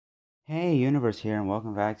Hey Universe here, and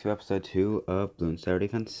welcome back to episode 2 of Bloons Tower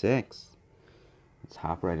Defense 6. Let's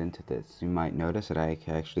hop right into this. You might notice that I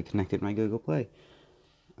actually connected my Google Play.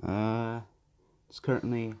 It's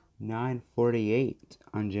currently 9:48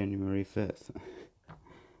 on January 5th.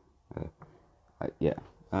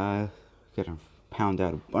 Gonna pound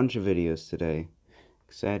out a bunch of videos today.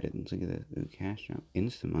 Excited. Look at this. Ooh, cash jump.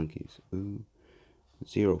 Insta monkeys. Ooh.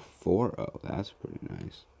 040. That's pretty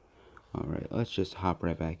nice. Alright, let's just hop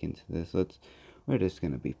right back into this. We're just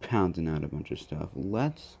gonna be pounding out a bunch of stuff.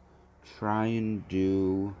 Let's try and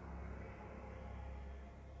do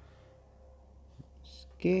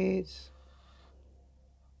skates.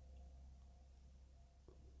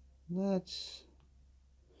 What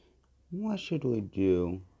should we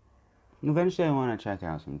do? Eventually I want to check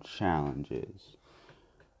out some challenges.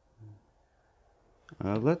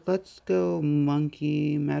 Let's go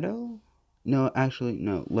Monkey Meadow? No, actually,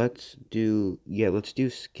 no. Let's do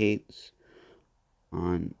skates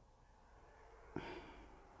on...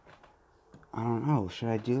 I don't know. Should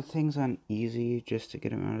I do things on easy just to get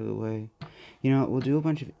them out of the way? You know, we'll do a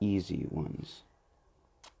bunch of easy ones.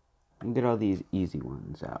 We'll get all these easy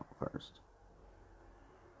ones out first.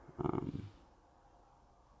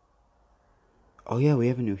 Oh yeah, we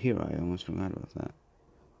have a new hero. I almost forgot about that.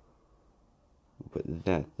 We'll put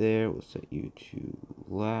that there. We'll set you to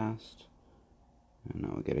last. And now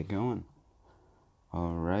we'll get it going.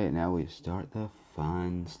 Alright, now we start the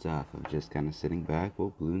fun stuff of just kind of sitting back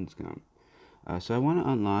while balloons come. So I want to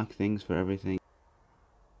unlock things for everything.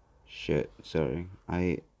 Shit, sorry.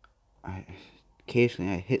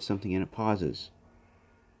 Occasionally I hit something and it pauses.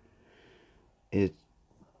 It's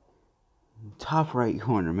top right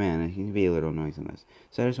corner, man. It can be a little noisy on this.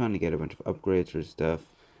 So I just wanted to get a bunch of upgrades for stuff.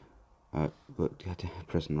 But got to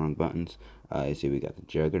pressing the wrong buttons. You see we got the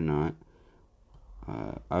Juggernaut.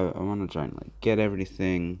 I want to try and like get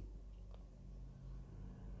everything.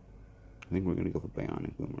 I think we're gonna go for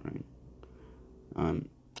Bionic Boomerang.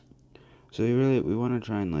 So we want to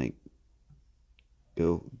try and like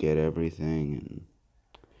go get everything, and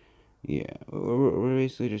yeah, we're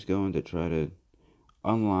basically just going to try to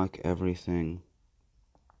unlock everything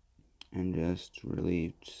and just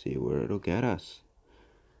really see where it'll get us.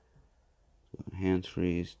 So hands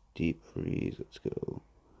freeze, deep freeze, let's go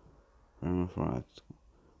permafrost,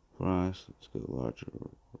 frost, let's go larger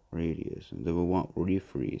radius, and then we'll want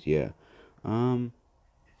refreeze, yeah. Sorry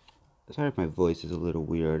if my voice is a little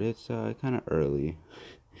weird, it's kind of early.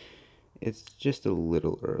 It's just a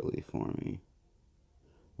little early for me.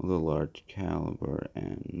 A little large caliber,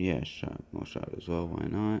 and yeah, no shot as well, why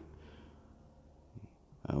not?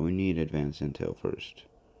 We need advanced intel first.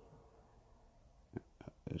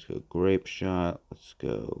 Let's go grape shot, let's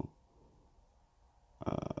go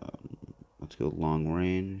long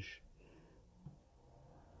range.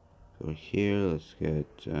 Go here, let's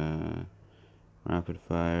get rapid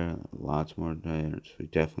fire, lots more damage, we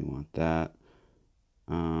definitely want that.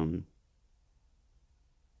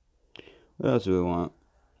 What else do we want?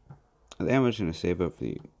 I think I'm just going to save up for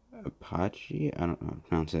the Apache. I don't know how to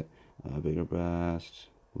pronounce it. Bigger Blast,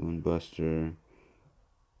 Balloon Buster.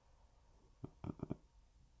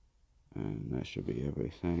 And that should be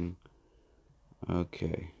everything.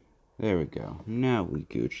 Okay. There we go. Now we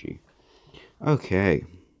Gucci. Okay.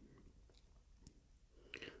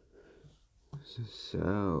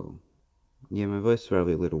 So. Yeah, my voice is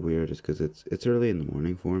probably a little weird just because it's early in the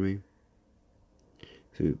morning for me.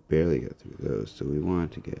 So we barely got through those. So we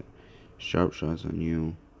wanted to get sharp shots on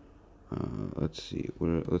you. Let's see.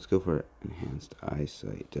 Let's go for enhanced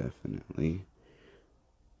eyesight, definitely.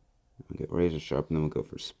 We'll get razor sharp, and then we'll go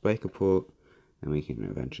for spike-a-pult, and we can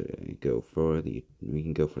eventually go for the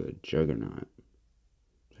Juggernaut.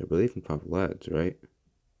 So I believe in pop leads, right?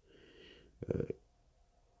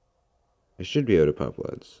 I should be able to pop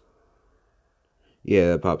leads.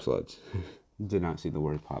 Yeah, pop sleds. Did not see the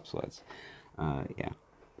word pop sleds. Yeah.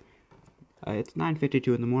 It's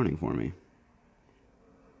 9:52 in the morning for me.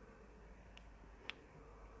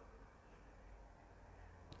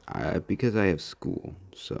 Because I have school,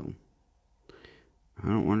 so I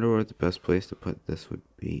don't wonder where the best place to put this would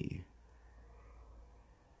be.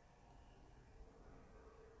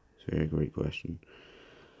 It's a very great question.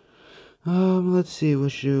 Let's see,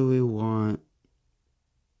 what should we want?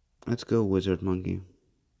 Let's go Wizard Monkey.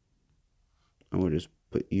 And we'll just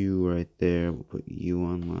put you right there. We'll put you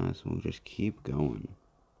on last, and we'll just keep going.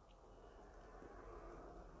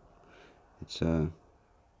 It's,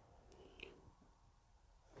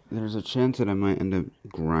 there's a chance that I might end up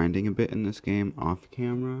grinding a bit in this game off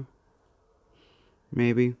camera.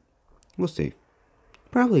 Maybe. We'll see.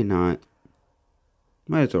 Probably not.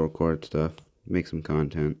 Might as well record stuff. Make some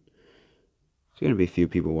content. gonna be a few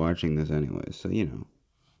people watching this anyway, so you know.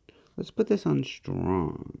 Let's put this on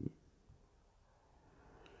strong.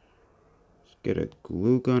 Let's get a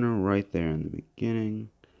glue gunner right there in the beginning.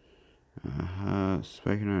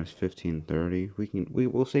 Spikernaut is 1530.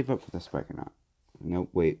 We'll save up for the Spikernaut. Nope,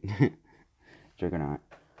 wait. Juggernaut.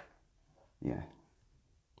 Yeah.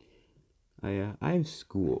 I have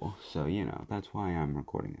school, so you know, that's why I'm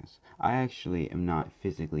recording this. I actually am not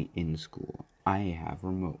physically in school. I have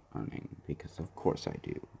remote learning, because of course I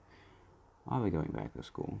do. I'll be going back to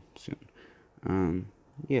school soon.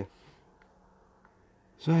 Yeah.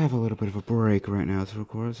 So I have a little bit of a break right now to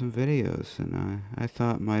record some videos, and I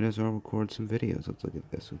thought might as well record some videos. Let's look at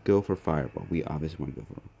this. We'll go for Fireball. We obviously want to go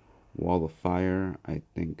for Wall of Fire, I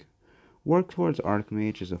think. Work towards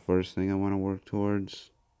Archmage is the first thing I want to work towards.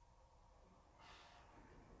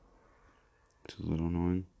 It's a little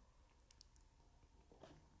annoying.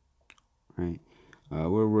 Right.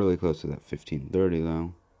 We're really close to that 1530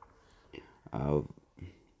 though. I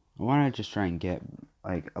want to just try and get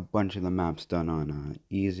like a bunch of the maps done on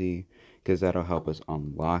easy, because that'll help us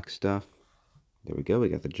unlock stuff. There we go. We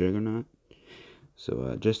got the Juggernaut.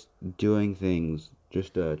 So just doing things,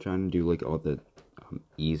 just trying to do like all the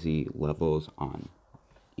easy levels on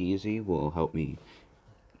easy will help me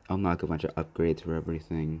unlock a bunch of upgrades for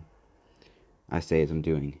everything. I say as I'm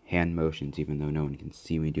doing hand motions, even though no one can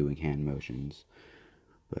see me doing hand motions.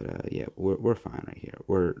 But yeah, we're fine right here.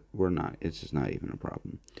 We're not. It's just not even a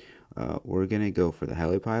problem. We're gonna go for the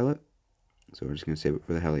heli pilot. So we're just gonna save it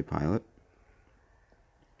for the heli pilot.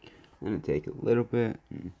 I'm gonna take a little bit.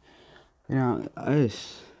 And, you know,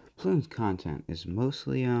 Plume's content is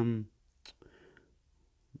mostly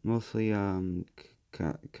what's it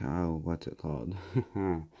called?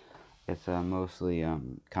 It's mostly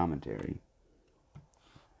commentary.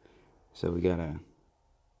 So we gotta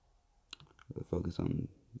focus on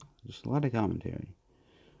just a lot of commentary.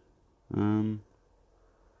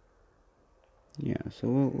 Yeah, so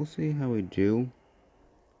we'll see how we do.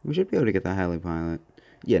 We should be able to get the heli pilot.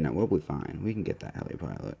 Yeah, no, we'll be fine. We can get that heli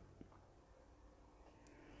pilot.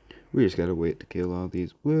 We just gotta wait to kill all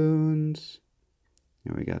these wounds.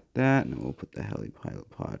 And we got that, and we'll put the heli pilot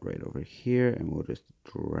pod right over here, and we'll just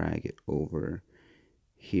drag it over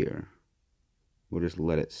here. We'll just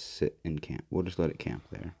let it sit in camp. We'll just let it camp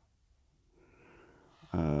there.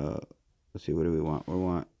 Let's see, what do we want? We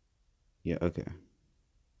want, yeah, okay.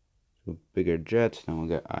 So bigger jets, then we'll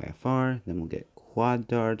get IFR, then we'll get quad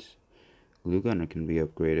darts. Glue gunner can be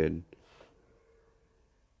upgraded.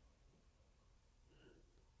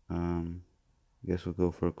 I guess we'll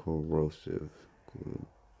go for corrosive glue.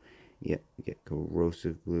 Yep, get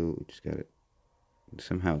corrosive glue. We just gotta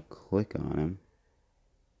somehow click on him.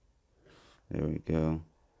 There we go.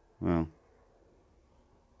 Well.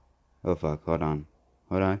 Oh fuck, hold on.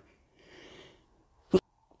 Hold on. I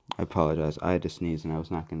apologize. I had to sneeze and I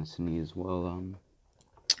was not gonna sneeze while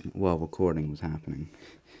recording was happening.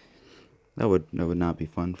 That would not be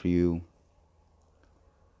fun for you.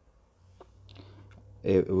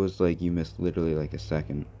 It was like you missed literally like a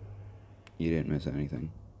second. You didn't miss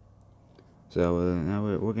anything. So now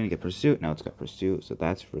we're gonna get Pursuit. Now it's got Pursuit, so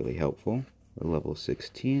that's really helpful. We're level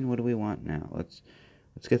 16. What do we want now? Let's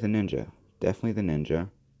get the Ninja. Definitely the Ninja.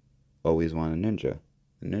 Always want a Ninja.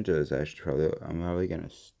 The Ninja is actually probably, I'm probably gonna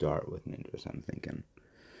start with Ninjas, I'm thinking.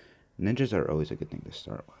 Ninjas are always a good thing to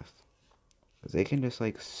start with, because they can just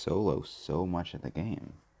like solo so much of the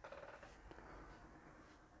game.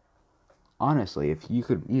 Honestly, if you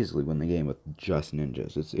could easily win the game with just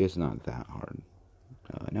ninjas, it's not that hard.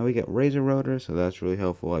 Now we get Razor Rotor, so that's really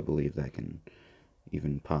helpful. I believe that can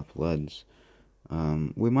even pop leads.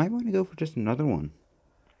 We might want to go for just another one.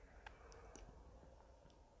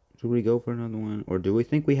 Should we go for another one? Or do we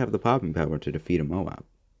think we have the popping power to defeat a Moab?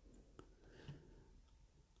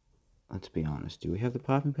 Let's be honest. Do we have the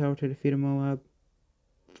popping power to defeat a Moab?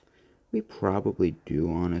 We probably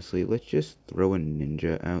do, honestly. Let's just throw a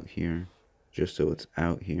ninja out here. Just so it's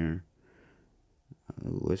out here.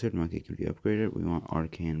 Lizard Monkey can be upgraded. We want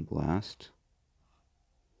Arcane Blast.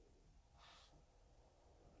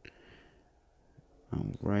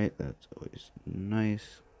 Alright, that's always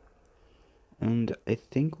nice. And I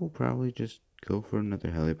think we'll probably just go for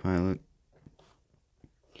another heli pilot.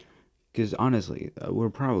 Because honestly,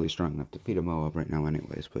 we're probably strong enough to beat a Moab right now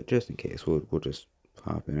anyways. But just in case, we'll just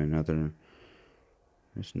pop in another.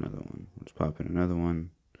 There's another one. Let's pop in another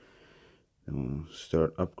one. Then we'll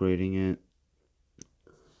start upgrading it.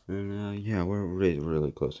 And yeah, we're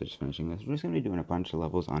really close to just finishing this. We're just going to be doing a bunch of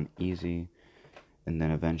levels on easy. And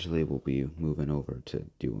then eventually we'll be moving over to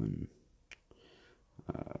doing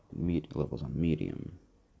levels on medium.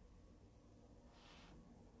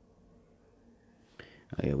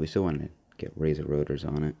 Oh yeah, we still want to get razor rotors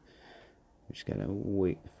on it. We just gotta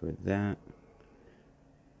wait for that.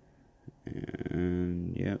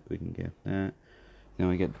 And yep, we can get that. Then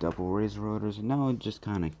we get double razor rotors, and now we just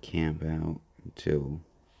kind of camp out until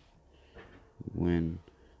when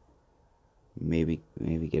maybe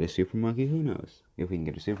get a super monkey. Who knows? If we can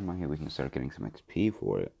get a super monkey, we can start getting some XP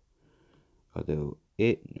for it. Although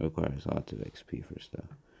it requires lots of XP for stuff.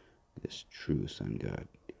 This true sun god,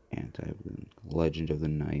 anti-bloom, legend of the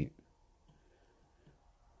night.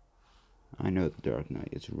 I know the Dark Knight.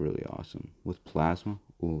 It's really awesome with plasma.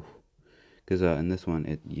 Ooh, because in this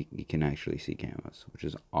one, you can actually see camos, which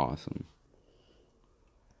is awesome.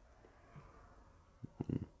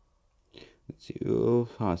 Let's see. We'll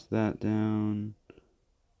toss that down.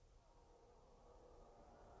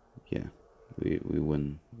 Yeah, we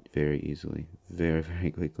win very easily,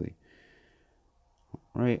 very quickly.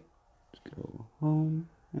 All right, let's go home,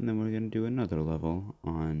 and then we're gonna do another level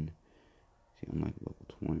on. See, I'm like level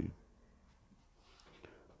 20.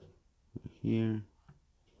 Here,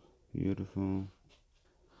 beautiful.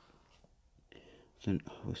 Then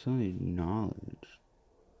we still need knowledge.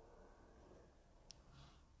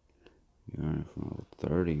 We are from level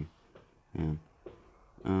 30. Yeah.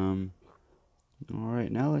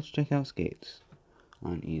 Alright, now let's check out skates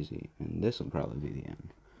on easy. And this will probably be the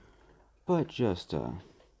end. But just gonna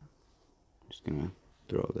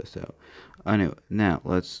throw this out. Anyway, now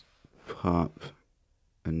let's pop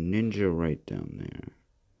a ninja right down there.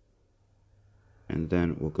 And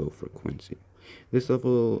then we'll go for Quincy. This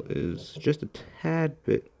level is just a tad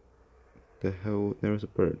bit. The hell, there was a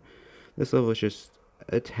bird. This level is just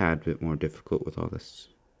a tad bit more difficult with all this.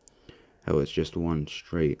 How it's just one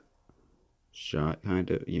straight shot,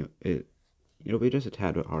 kind of. It'll be just a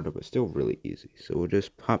tad bit harder, but still really easy. So we'll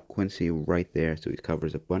just pop Quincy right there, so he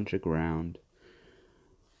covers a bunch of ground.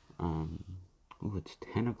 Oh, it's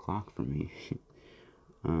 10 o'clock for me.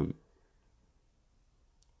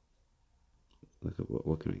 Look at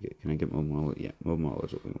what can I get? Can I get Momo? Yeah, Momo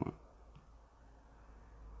is what we want.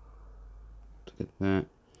 Look at that.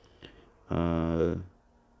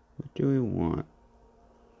 What do we want?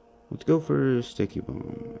 Let's go for Sticky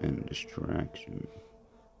Bomb and Distraction.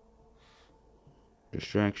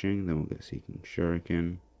 Distraction, then we'll get Seeking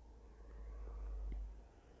Shuriken.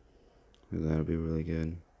 That'll be really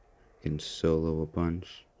good. Can solo a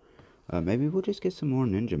bunch. Maybe we'll just get some more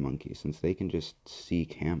Ninja Monkeys, since they can just see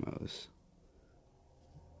camos.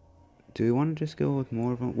 Do we want to just go with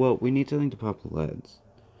more of them? Well, we need something to pop leads.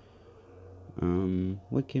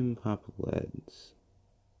 What can pop leads?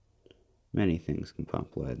 Many things can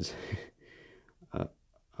pop leads.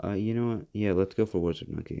 You know what? Yeah, let's go for Wizard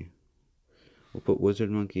Monkey. We'll put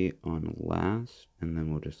Wizard Monkey on last, and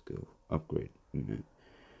then we'll just go upgrade.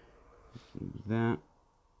 That.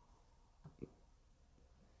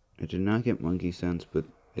 I did not get Monkey Sense, but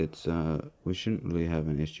it's, we shouldn't really have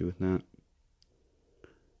an issue with that.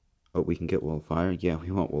 Oh, we can get Wall of Fire? Yeah,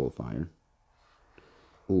 we want Wall of Fire.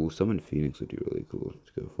 Ooh, Summon Phoenix would be really cool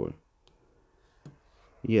to go for.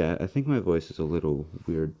 Yeah, I think my voice is a little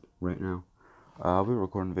weird right now. I'll be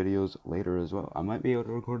recording videos later as well. I might be able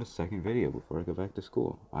to record a second video before I go back to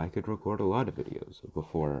school. I could record a lot of videos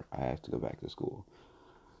before I have to go back to school.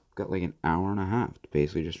 I've got like an hour and a half to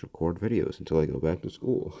basically just record videos until I go back to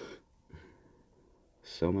school.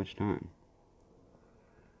 So much time.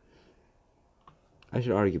 I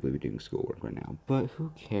should arguably be doing schoolwork right now, but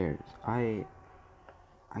who cares? I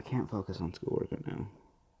can't focus on schoolwork right now.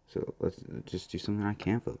 So let's just do something I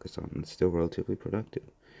can focus on that's still relatively productive.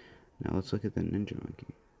 Now let's look at the Ninja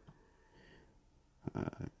Monkey.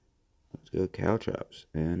 Let's go Caltrops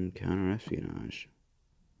and Counter Espionage.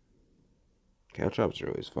 Caltrops are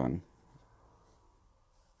always fun.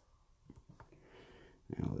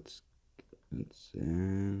 Now let's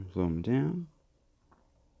slow them down.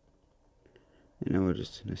 And now we're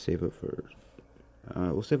just gonna save up for.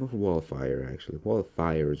 We'll save up for Wall of Fire. Actually, Wall of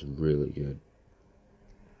Fire is really good.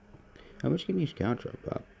 How much can each Caltrop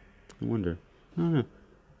pop? I wonder. I don't know.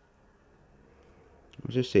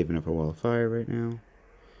 We're just saving up for Wall of Fire right now.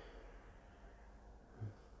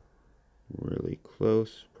 Really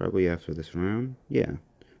close. Probably after this round. Yeah,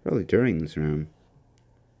 probably during this round.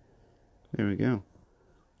 There we go.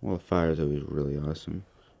 Wall of Fire is always really awesome.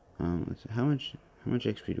 Let's see, how much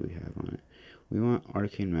XP do we have on it? We want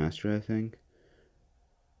Arcane Master, I think.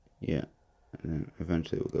 Yeah, and then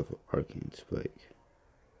eventually we'll go for Arcane Spike.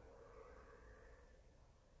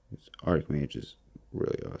 This Archmage is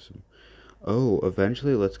really awesome. Oh,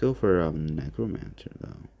 eventually let's go for Necromancer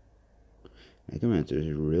though. Necromancer is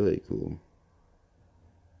really cool.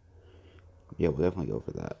 Yeah, we'll definitely go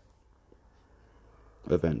for that.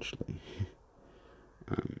 Eventually.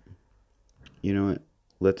 Um, you know what?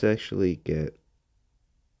 Let's actually get.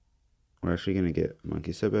 We're actually gonna get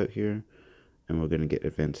Monkey Sub out here, and we're gonna get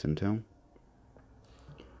Advanced Intel,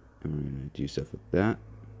 and we're gonna do stuff with that.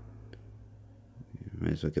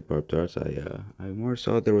 Might as well get Barbed Darts. I more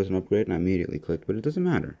saw there was an upgrade, and I immediately clicked, but it doesn't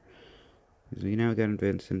matter because we now got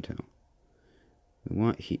Advanced Intel. We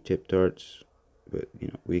want Heat Tip Darts, but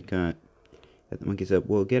we got at the Monkey Sub.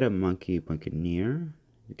 We'll get a Monkey Buccaneer.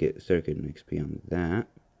 Get circuit and XP on that.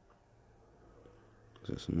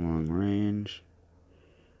 So some long range.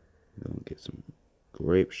 Then we'll get some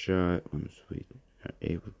grape shot once we are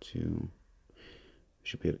able to. We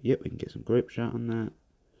should be able. Yep, we can get some grape shot on that.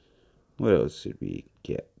 What else should we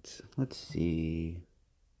get? Let's see.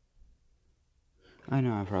 I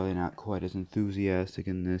know I'm probably not quite as enthusiastic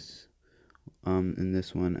in this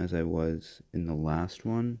one as I was in the last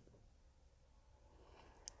one.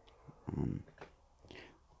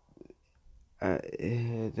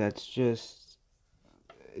 That's just,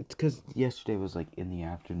 it's because yesterday was like in the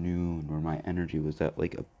afternoon where my energy was at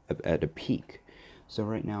like at a peak. So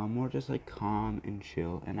right now I'm more just like calm and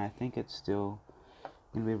chill, and I think it's still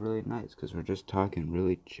gonna be really nice because we're just talking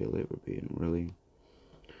really chill. We're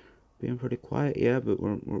being pretty quiet, yeah, but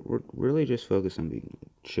we're really just focused on being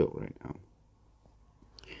chill right now,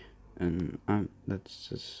 and that's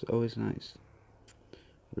just always nice.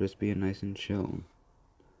 We're just being nice and chill.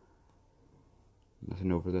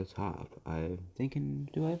 Nothing over the top. I'm thinking,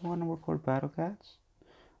 do I want to record Battle Cats?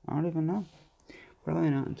 I don't even know.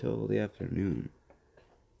 Probably not until the afternoon.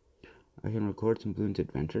 I can record some Bloons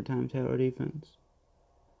Adventure Time Tower Defense.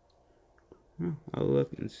 I'll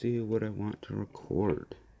look and see what I want to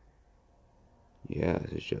record. Yeah,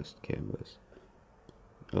 this is just canvas.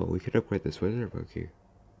 Oh, we could upgrade this wizard book here.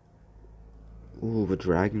 Ooh, the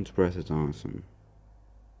Dragon's Breath is awesome.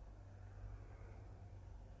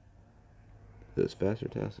 This faster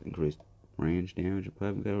test, increased range damage, and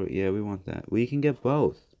plasma power. Yeah, we want that. We can get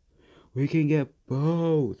both. We can get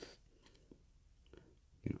both.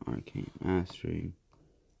 Arcane Mastery.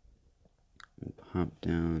 We'll pop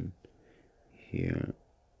down here.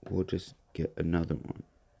 We'll just get another one.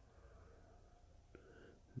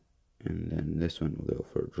 And then this one will go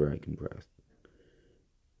for Dragon Breath.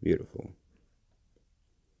 Beautiful.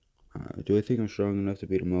 Do I think I'm strong enough to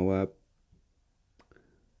beat a Moab?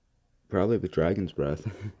 Probably with Dragon's Breath.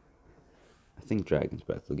 I think Dragon's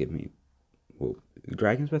Breath will give me... Well,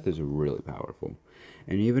 Dragon's Breath is really powerful.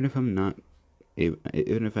 And even if I'm not...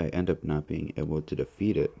 Even if I end up not being able to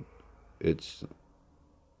defeat it, it's...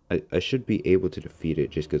 I should be able to defeat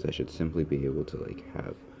it just because I should simply be able to, like,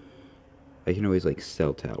 have... I can always, like,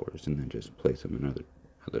 sell towers and then just place them in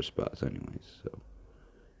other spots anyways, so...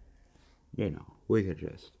 we could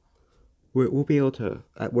just... We'll be able to,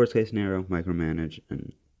 at worst case scenario, micromanage,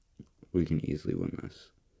 and we can easily win this.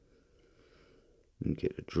 And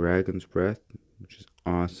get a Dragon's Breath, which is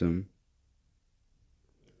awesome.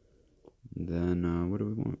 And then, what do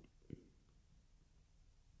we want?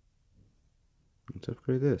 Let's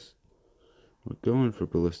upgrade this. We're going for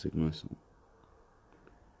Ballistic Missile.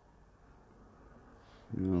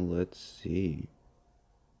 Now, let's see.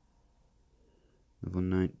 Level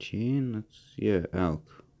 19, Alk.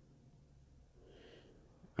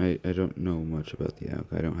 I don't know much about the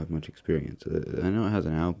Alk. I don't have much experience. I know it has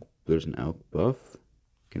an Alk. There's an Alk buff.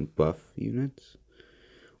 Can buff units.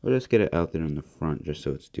 We'll just get it out there in the front just so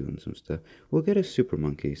it's doing some stuff. We'll get a Super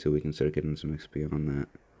Monkey so we can start getting some XP on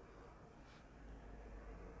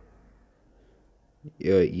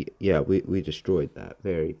that. Yeah, we destroyed that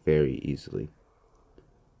very, very easily.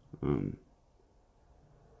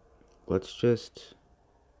 Let's just...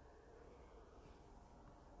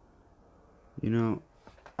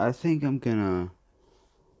 I think I'm gonna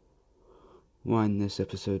wind this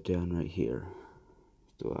episode down right here.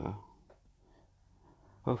 So,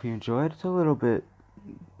 hope you enjoyed. It's a little bit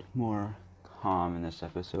more calm in this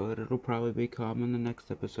episode. It'll probably be calm in the next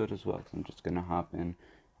episode as well. So I'm just gonna hop in,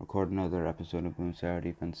 record another episode of Bloons Tower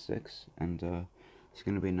Defense 6, and it's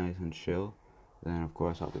gonna be nice and chill. Then, of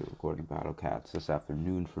course, I'll be recording Battle Cats this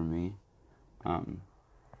afternoon for me. So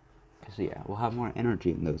yeah, we'll have more energy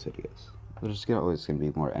in those videos. There's always gonna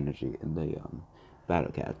be more energy in the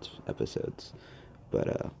Battle Cats episodes,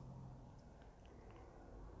 but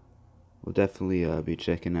we'll definitely be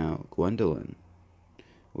checking out Gwendolyn.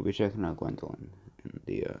 We'll be checking out Gwendolyn in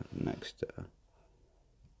the next.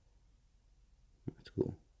 That's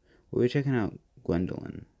cool. We'll be checking out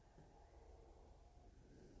Gwendolyn.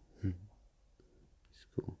 It's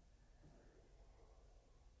cool.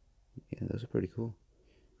 Yeah, those are pretty cool.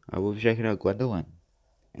 We'll be checking out Gwendolyn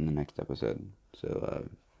in the next episode. So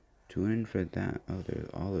tune in for that. Oh, there's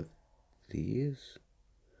all of these.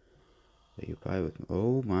 Will you buy with me?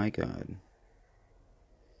 Oh my god.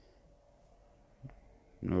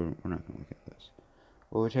 No, we're not gonna look at this.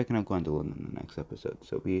 Well, we're checking out Gwendolyn in the next episode,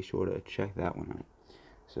 so be sure to check that one out.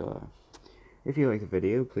 So, if you like the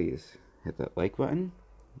video, please hit that like button.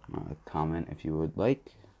 Comment if you would like.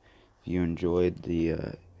 If you enjoyed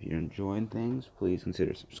if you're enjoying things, please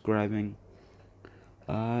consider subscribing.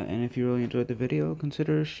 And if you really enjoyed the video,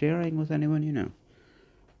 consider sharing with anyone you know.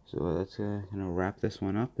 So let's wrap this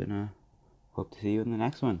one up, and hope to see you in the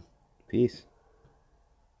next one. Peace.